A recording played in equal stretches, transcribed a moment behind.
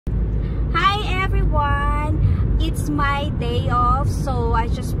it's my day off, so I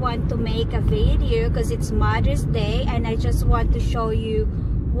just want to make a video because it's Mother's Day, and I just want to show you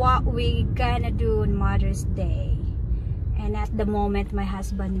what we gonna do on Mother's Day. And at the moment my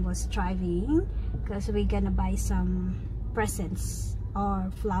husband was driving because we're gonna buy some presents or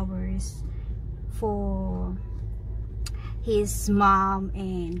flowers for his mom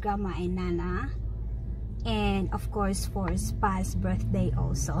and grandma and nana, and of course for Spa's birthday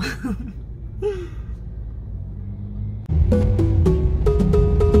also.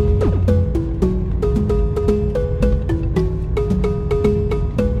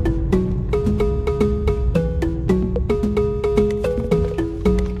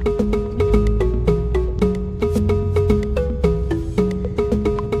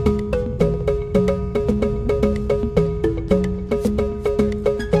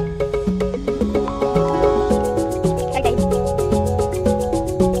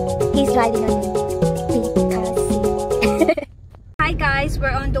 Hi guys, we're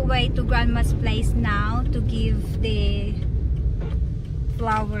on the way to Grandma's place now to give the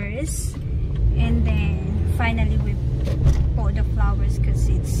flowers, and then finally we bought the flowers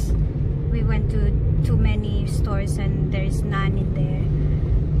because we went to too many stores and there's none in there.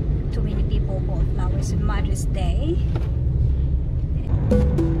 Too many people bought flowers on Mother's Day.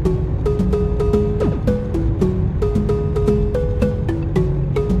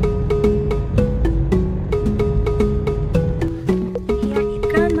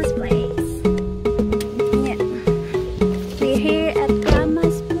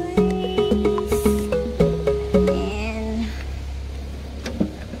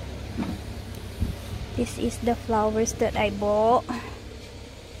 This is the flowers that I bought.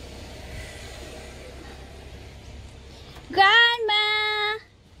 Grandma!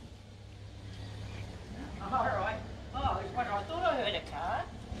 Alright. Oh, it's what I thought I heard a car.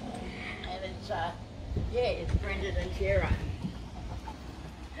 And it's, yeah, it's Brendan and Sharon.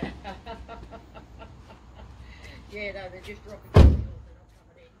 Yeah, no, they're just dropping the wheels, they're not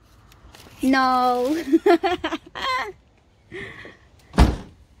coming in. No!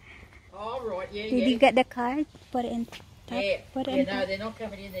 Oh, right, yeah, Did you get the card? Put it in. Yeah, Put it yeah, in. no, they're not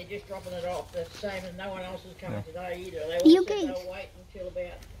coming in, they're just dropping it off. The same as no one else is coming today either. They all You said guys. they'll wait until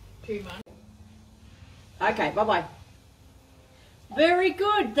about 2 months. Okay, bye-bye. Very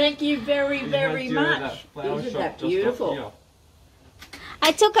good, thank you very, very much. Isn't that beautiful?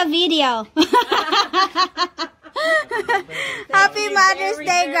 I took a video. Happy Mother's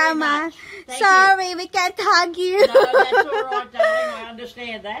Day, Grandma. Sorry, we can't hug you. No, that's all right, darling. I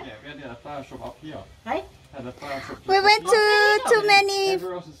understand that. Yeah, we had a flower shop up here. Hey? Had a flower shop. We went to too many.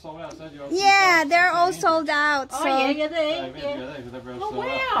 Everywhere else is sold out. So Yeah, they're all sold out. Oh, So. yeah, you're there. Yeah, Yeah. because everywhere Oh, else sold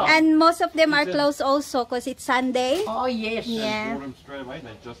wow. out. And most of them are closed also because it's Sunday. Oh, yes. Yeah. Bought them straight away.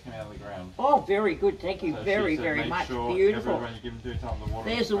 They just came out of the ground. Oh, very good. Thank you So very, she said, very make much. sure Beautiful. Everyone you give them 2 times the water.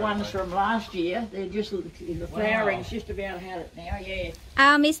 There's the straight ones away. from last year. They're just the flowering's just about had it now.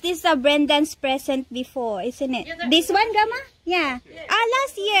 Yeah. Is this a Brendan's present before, isn't it? Yeah, This one, Grandma? Yeah.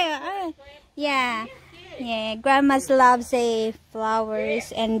 Last year. Yeah. Yeah, Grandma's loves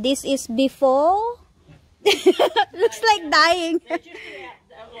flowers, and this is before. Looks like dying. They're just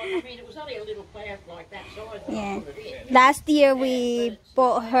about, I mean, it was only a little plant like that size. Yeah. Last year we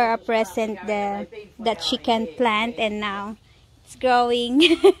bought her a present that she can plant, and now it's growing.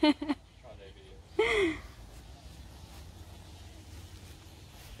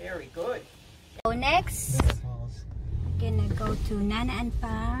 Very good. So next, gonna go to Nana and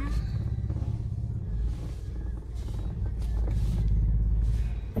Pa.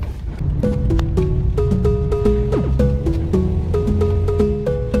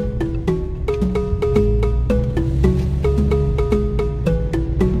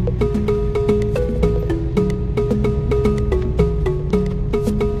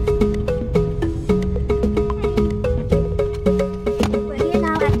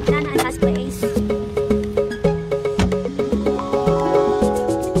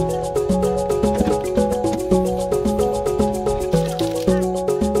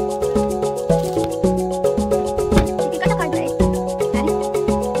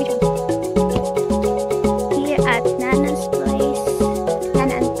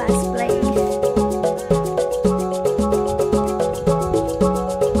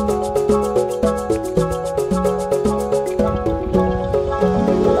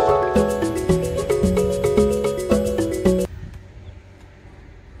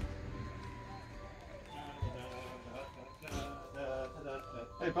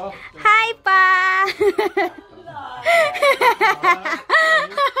 Hi, Pa.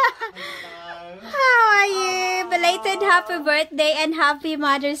 How are you? Belated happy birthday and happy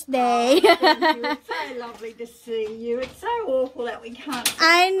Mother's Day. Thank you. It's so lovely to see you. It's so awful that we can't.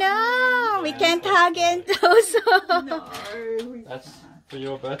 I know. We can't hug and also. No. That's for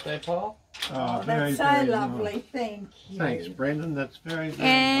your birthday, Paul? Oh, that's so lovely. Nice. Thank you. Thanks, Brendan. That's very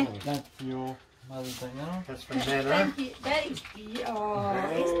And nice. That's for your Mother's Day now. That's from Nana. Thank you. That is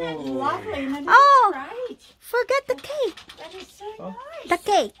isn't that lovely? And it is Oh. great. forget the cake. That is so Oh. nice. The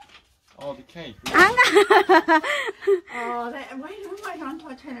cake. Oh, the cake. Ang- Oh, that, wait until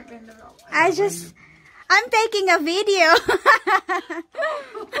I turn it Brendan. I'm taking a video.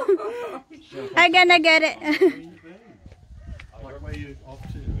 I'm gonna get it. Where were you off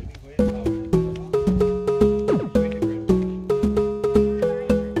to?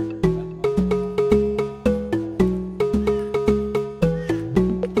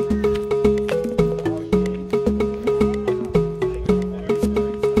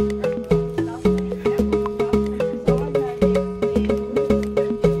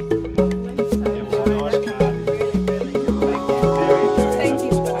 Thank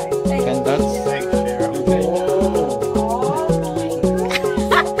you, guys. Thank you. And that's Thanks, Cheryl.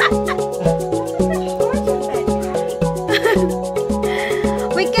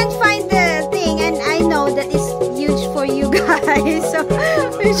 We can't find the thing, and I know that it's huge for you guys, so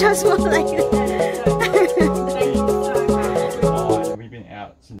we just want like we've been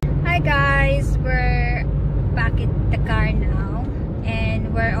out since. Hi guys, we're back at the car now,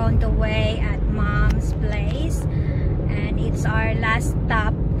 and we're on the way at Mom's place, and it's our last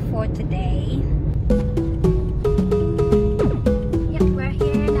stop for today. Yep, we're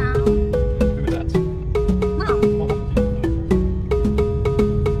here now. Who was that? Mom.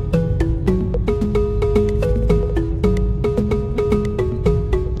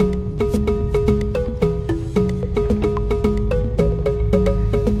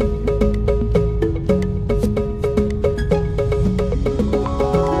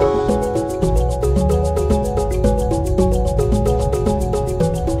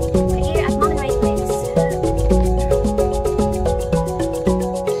 We're here at Mom and Ray's place.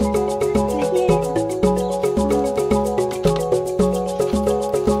 We're here.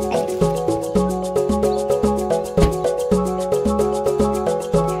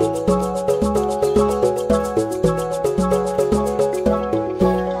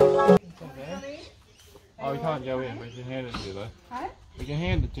 Oh, we can't go in, but we can hand it to you though. Huh? We can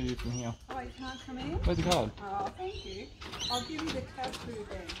hand it to you from here. Oh, you can't come in? Where's the card? Oh, thank you. I'll give you the cat food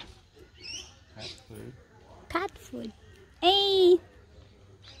then. Cat food. Cat food. Hey!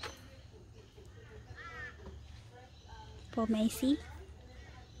 For Macy.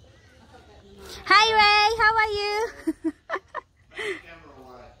 Hi Ray, how are you?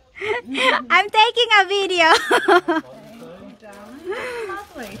 I'm taking a video.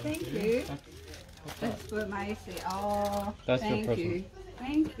 Lovely, thank you. That's for Macy. Oh, That's your thank present. you.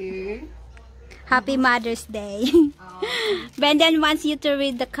 Thank you. Happy Mother's Day. Oh, Brendan wants you to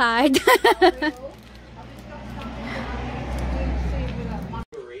read the card.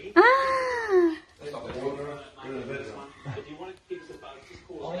 Ah,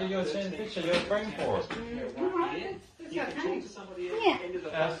 Oh, you gotta send a picture. You gotta frame for us.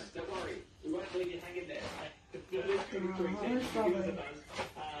 yeah.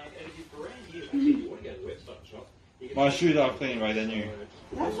 My shoes are clean, right? They're new.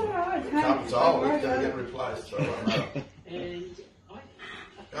 that's all right. It's old. It's going to get replaced. So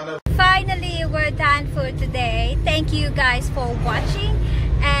Finally, we're done for today. Thank you guys for watching,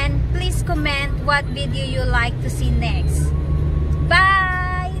 and please comment what video you like to see next.